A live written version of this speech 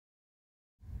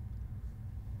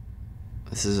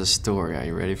This is a story. Are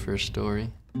you ready for a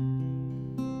story?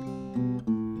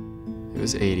 It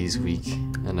was 80s week,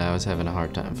 and I was having a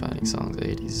hard time finding songs.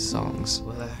 80s songs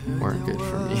weren't good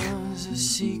for me.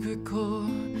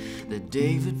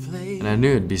 And I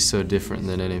knew it'd be so different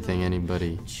than anything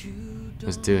anybody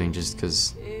was doing, just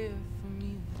because,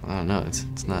 I don't know,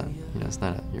 it's not, it's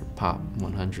not your pop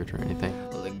 100 or anything.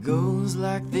 Well, it goes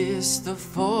like this: the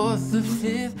fourth, the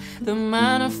fifth, the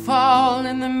minor fall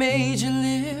and the major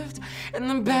lift, and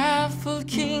the baffled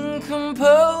king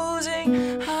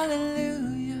composing hallelujah.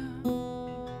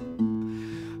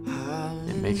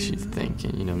 It makes you think,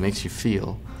 and makes you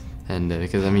feel, and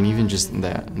because even just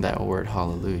that word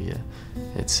hallelujah,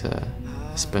 it's a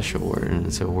special word, and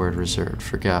it's a word reserved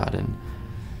for God,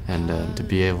 and to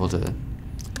be able to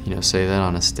say that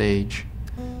on a stage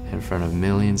in front of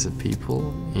millions of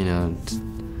people, to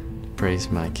praise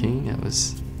my King,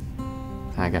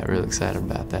 I got real excited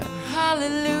about that.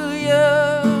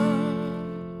 Hallelujah,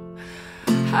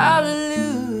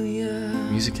 hallelujah.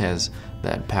 Music has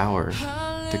that power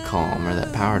to calm, or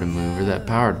that power to move, or that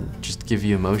power to just give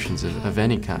you emotions of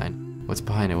any kind. What's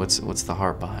behind it? What's the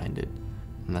heart behind it?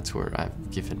 And that's where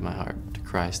I've given my heart to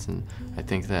Christ, and I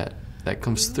think that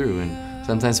comes through. And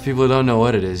sometimes people don't know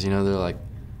what it is, they're like,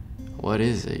 what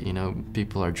is it?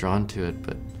 People are drawn to it,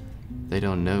 but they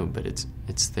don't know, but it's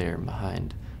there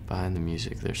behind the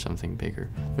music. There's something bigger.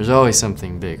 There's always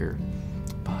something bigger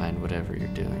behind whatever you're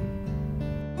doing.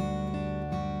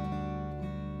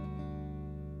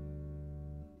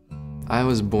 I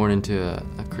was born into a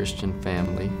Christian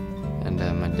family, and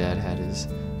my dad had his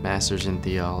master's in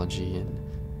theology, and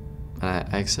I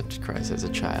accepted Christ as a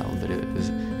child, but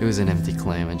it was an empty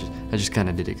claim. I just kind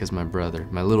of did it because my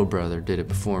little brother did it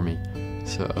before me.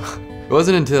 So it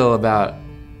wasn't until about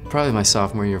probably my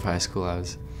sophomore year of high school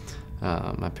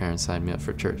my parents signed me up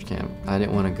for church camp. I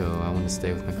didn't want to go. I wanted to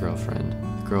stay with my girlfriend,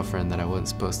 the girlfriend that I wasn't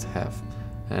supposed to have.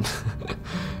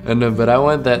 But I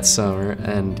went that summer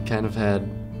and kind of it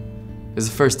was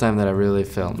the first time that I really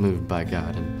felt moved by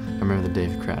God. And I remember the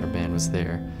David Crowder band was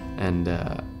there, and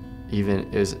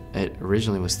it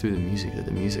originally was through the music, that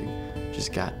the music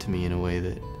just got to me in a way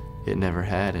that it never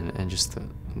had, and just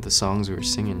the songs we were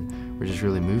singing were just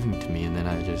really moving to me. And then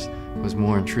I just was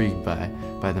more intrigued by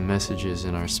the messages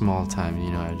in our small time.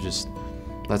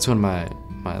 That's when my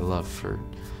love for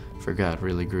God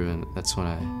really grew, and that's when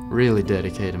I really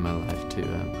dedicated my life to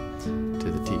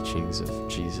the teachings of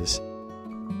Jesus.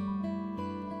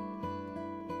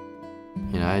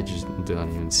 I just don't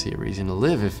even see a reason to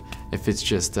live if it's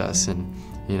just us, and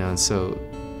so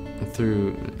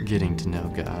through getting to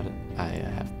know God, I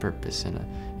have purpose, and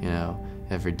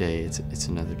every day it's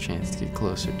another chance to get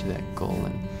closer to that goal.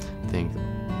 And I think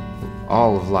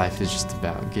all of life is just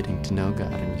about getting to know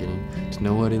God and getting to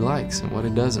know what He likes and what He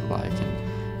doesn't like,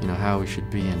 and how we should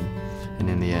be, and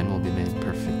in the end we'll be made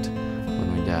perfect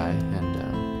when we die, and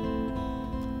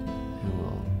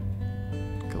we'll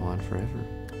go on forever.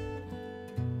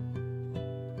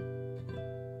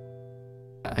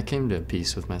 I came to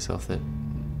peace with myself that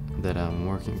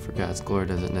working for God's glory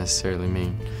doesn't necessarily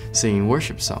mean singing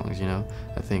worship songs. I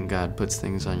think God puts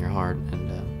things on your heart,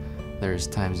 and there's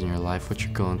times in your life, what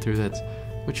you're going through, that's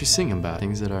what you sing about,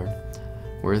 things that are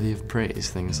worthy of praise,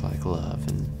 things like love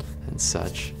and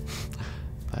such.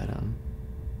 But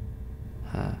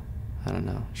I don't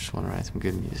know, just want to write some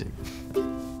good music.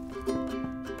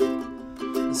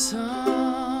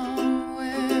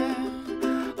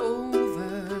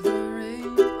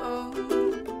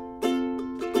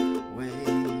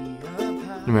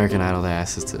 American Idol, they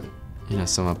asked us to,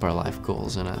 sum up our life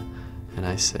goals, and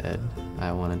I said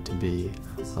I wanted to be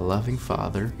a loving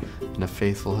father, and a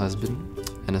faithful husband,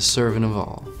 and a servant of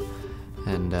all.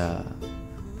 And I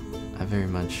very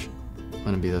much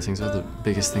want to be those things. Those are the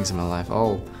biggest things in my life,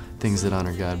 all things that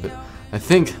honor God. But I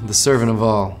think the servant of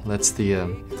all, that's the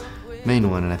main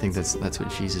one, and I think that's what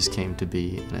Jesus came to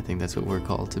be, and I think that's what we're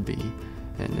called to be.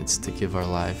 And it's to give our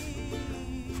life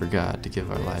for God, to give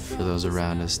our life for those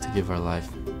around us, to give our life,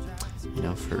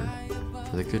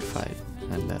 for the good fight,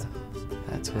 and that's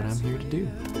what I'm here to do.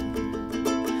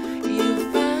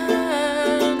 You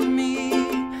find me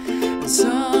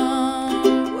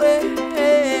somewhere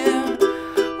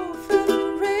over the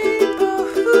rainbow,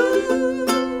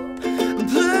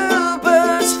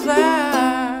 bluebirds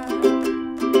fly,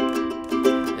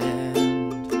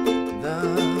 and the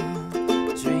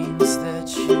dreams that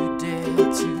you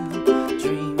dare to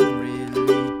dream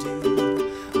really do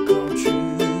come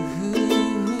true.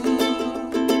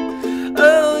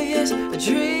 Oh yes, a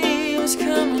dream's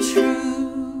coming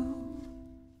true.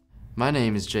 My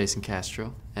name is Jason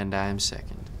Castro, and I am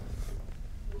second.